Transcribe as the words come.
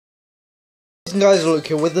Guys, Luke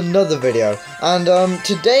here with another video, and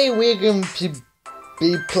today we're going to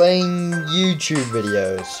be playing YouTube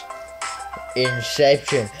videos.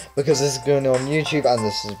 Inception, because this is going on YouTube, and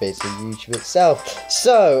this is basically YouTube itself.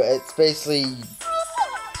 So it's basically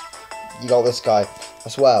you got this guy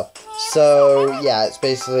as well. So yeah, it's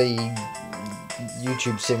basically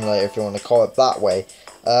YouTube Simulator, if you want to call it that way.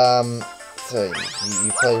 So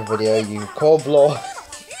you play a video, you call vlog.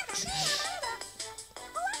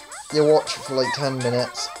 You watch it for like 10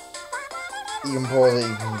 minutes. You can pause it,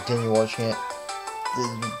 you can continue watching it.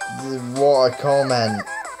 What a comment.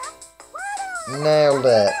 Nailed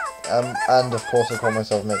it. And of course I call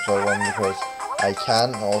myself Mitchell1 because I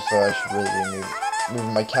can. Also I should really be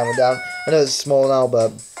moving my camera down. I know it's small now,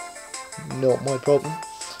 but not my problem.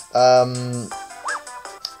 Oh,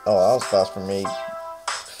 that was fast for me.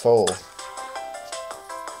 Full.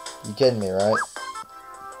 You kidding me, right?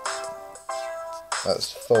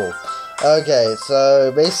 That's full. Okay,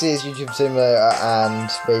 so basically it's YouTube Simulator,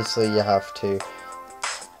 and basically you have to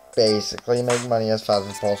basically make money as fast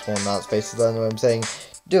as possible, and that's basically the only way I'm saying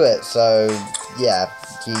do it. So yeah,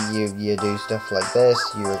 you do stuff like this,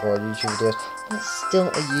 you record YouTube videos, and it's still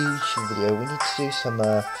a YouTube video. We need to do some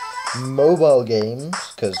mobile games,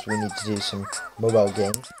 because we need to do some mobile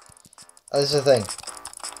games. And this is the thing.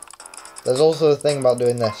 There's also a thing about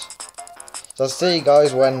doing this. So I'll see you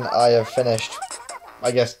guys when I have finished,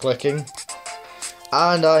 I guess, clicking.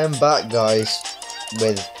 And I am back, guys,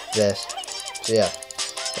 with this. So yeah,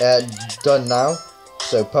 done now.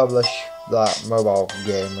 So publish that mobile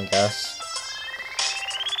game, I guess.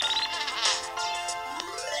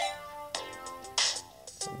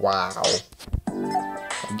 Wow.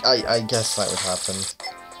 I guess that would happen.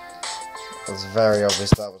 It was very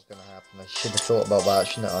obvious that was going to happen. I should have thought about that,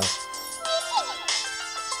 shouldn't I?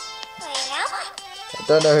 I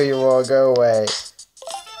don't know who you are, go away.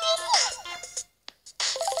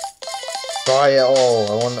 Buy it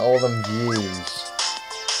all, I want all them views.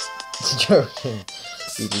 Joking.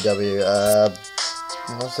 BBW,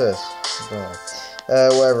 what's this? I don't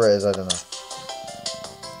know. Whatever it is, I don't know.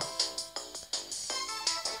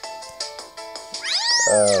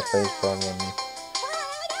 Face problem.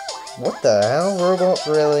 What the hell, robots,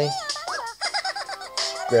 really?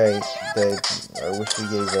 Great, I wish we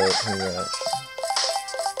gave it too much.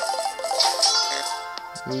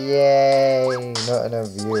 Yay! Not enough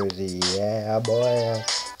views. Yeah, boy.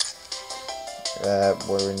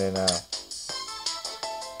 What are we doing now?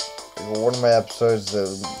 One of my episodes,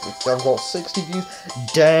 I've got 60 views.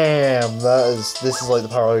 Damn, this is like the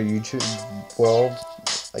power of YouTube world,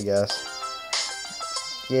 I guess.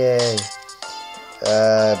 Yay!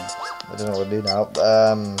 I don't know what to do now.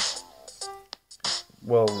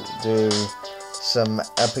 We'll do some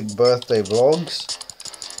epic birthday vlogs.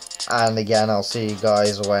 And again, I'll see you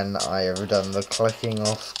guys when I have done the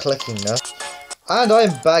clickingness. And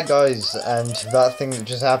I'm back, guys, and that thing that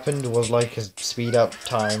just happened was like a speed up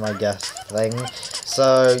time, I guess, thing.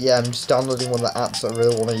 So yeah, I'm just downloading one of the apps that I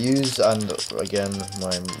really want to use, and again,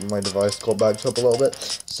 my device got backed up a little bit.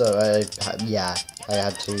 So I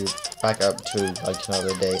had to back up to like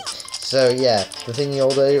another day. So yeah, the thing you'll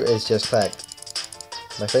do is just click.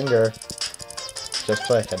 My finger, just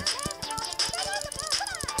clicking.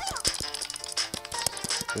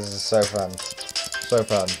 This is so fun. So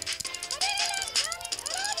fun.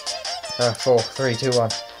 4, 3, 2,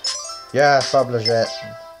 1. Yeah, publish it.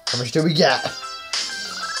 How much do we get?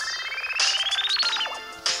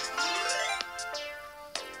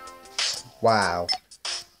 Wow.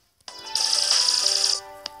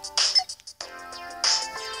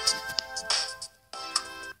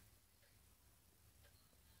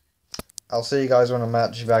 I'll see you guys when I'm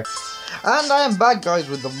actually back. And I am back, guys,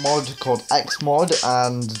 with the mod called Xmod,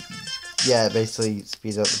 and yeah, it basically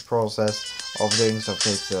speeds up the process of doing stuff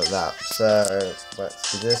like that. So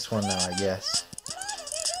let's do this one now, I guess.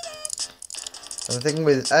 And the thing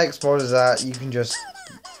with Xmod is that you can just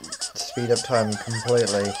speed up time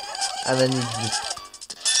completely, and then you can just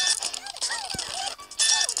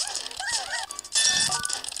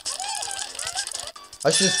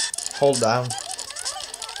I should just hold down.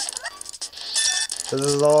 This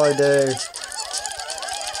is all I do.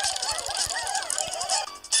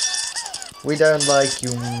 We don't like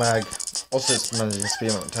you, Mag. Also, it's managing to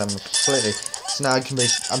speed up time completely. So now I can be.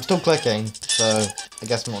 I'm still clicking, so I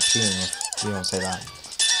guess I'm not cheating if you don't say that.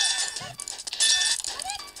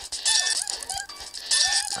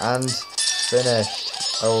 And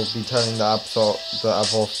finished. I will be turning the app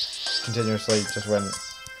off continuously just when.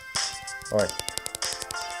 Alright.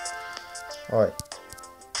 Alright.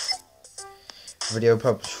 Video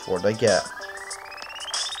published. What did I get?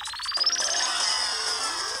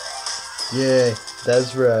 Yeah,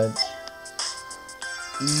 that's right.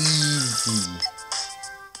 Easy.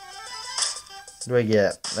 What do I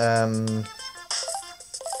get? Oh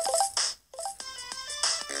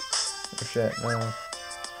shit, no.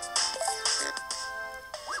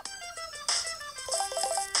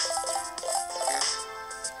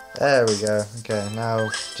 There we go. Okay, now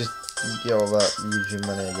just get all that YouTube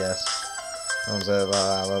money, I guess.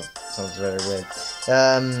 That sounds very weird.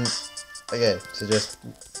 Okay, so just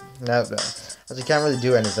no, as you can't really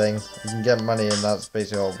do anything. You can get money, and that's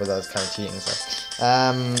basically all, but that's kind of cheating stuff.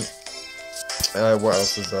 What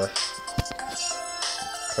else is there?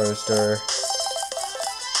 Poster.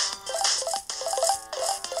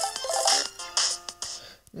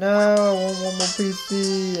 No, I want one more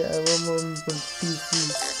PC. I want one more PC.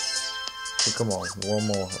 So come on, one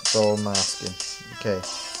more. That's all I'm asking. Okay.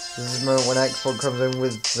 This is the moment when Xmod comes in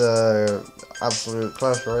with the absolute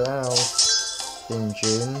Clash Royale theme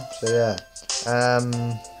tune. So yeah.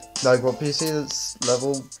 Like what PC that's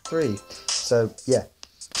level 3. So yeah.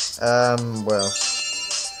 Well.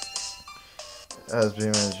 As we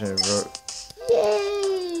mentioned,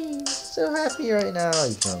 yay! So happy right now.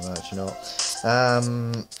 You can actually not.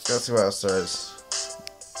 Let's see what else there is.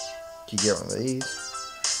 Can you get one of these?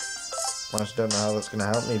 I just don't know how that's gonna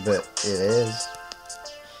help me, but it is.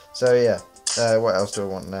 So yeah, what else do I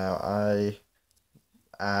want now?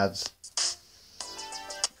 Ads.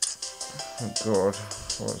 Oh god,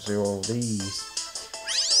 what's all these?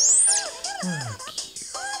 Oh,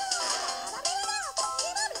 cute.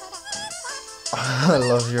 I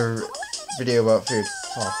love your video about food.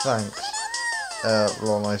 Oh, thanks.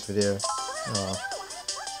 Real nice video. Oh.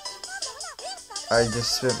 I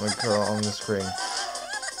just spit my car on the screen.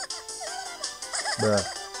 Bruh.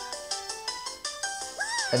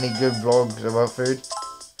 Any good vlogs about food?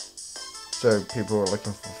 So people are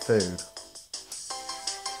looking for food.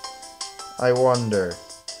 I wonder.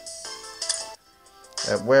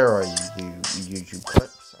 Where are you YouTube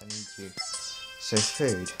clips? I need you. So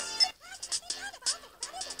food.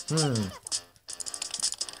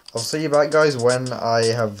 I'll see you back, guys, when I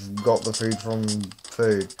have got the food from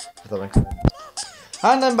food. If that makes sense.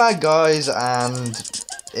 And I'm back, guys, and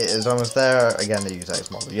it is almost there. Again, I use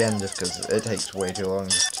Xmod again just because it takes way too long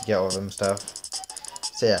to get all of them stuff.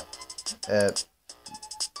 So yeah,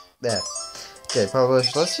 there. Okay,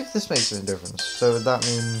 publish. Let's see if this makes any difference. So would that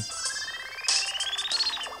mean?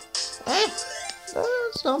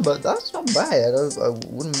 That's not bad. I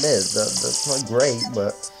wouldn't admit that that's not great,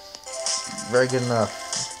 but very good enough.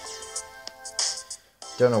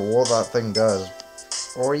 Don't know what that thing does.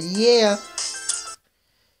 Oh yeah.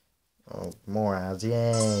 Oh, more ads,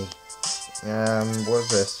 yay. What's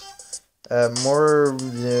this? More,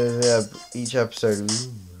 each episode.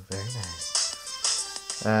 Ooh, very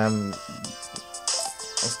nice.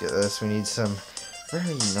 Let's get this. We need some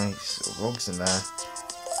very nice vlogs in there.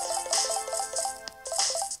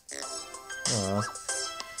 Aw.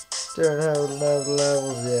 Don't know the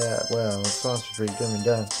levels yet. Well, it sounds pretty good and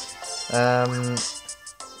done.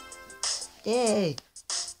 Yay!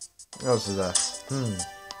 What else is there?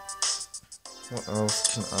 What else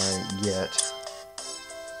can I get?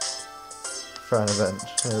 Fan event.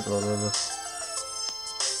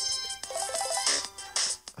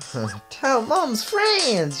 Tell mom's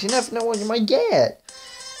friends! You never know what you might get!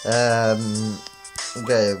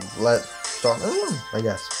 Okay, let's start another one, I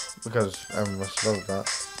guess. Because everyone must love that.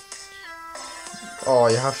 Oh,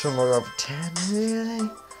 you have to unlock up 10? Really?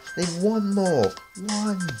 I need one more.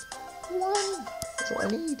 One. That's what I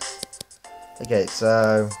need. Okay,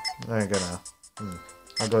 so there we go now.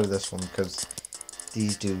 I'll go to this one because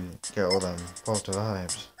these do get all them positive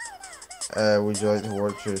vibes. Would you like to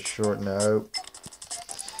watch a short note?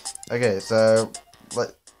 Okay, so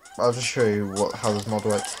I'll just show you how this mod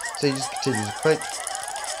works. So you just continue to click.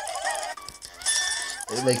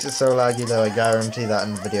 It makes it so laggy though, I guarantee that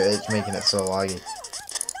in the video it's making it so laggy.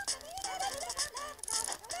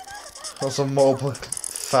 Also more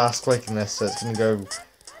fast clicking this, so it's gonna go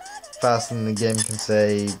faster than the game can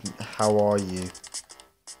say, how are you?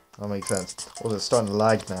 That makes sense. Also, it's starting to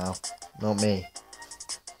lag now, not me.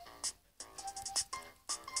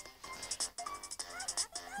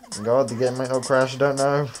 God, the game might not crash, I don't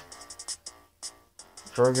know.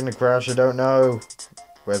 If I'm gonna crash, I don't know.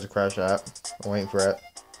 Where's the crash at? I'm waiting for it.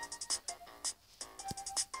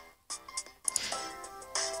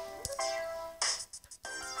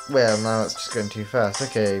 Well, now it's just going too fast.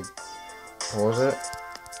 Okay, pause it.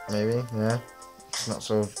 Maybe, yeah. It's not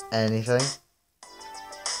sort of anything.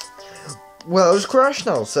 Well, it was crashed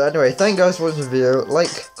now. So anyway, thank you guys for watching the video.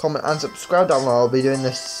 Like, comment, and subscribe down below. I'll be doing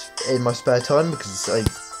this in my spare time because I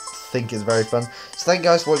think is very fun. So thank you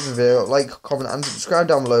guys for watching the video. Like, comment, and subscribe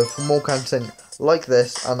down below for more content like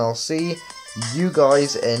this, and I'll see you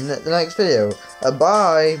guys in the next video.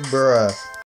 Bye, bruh.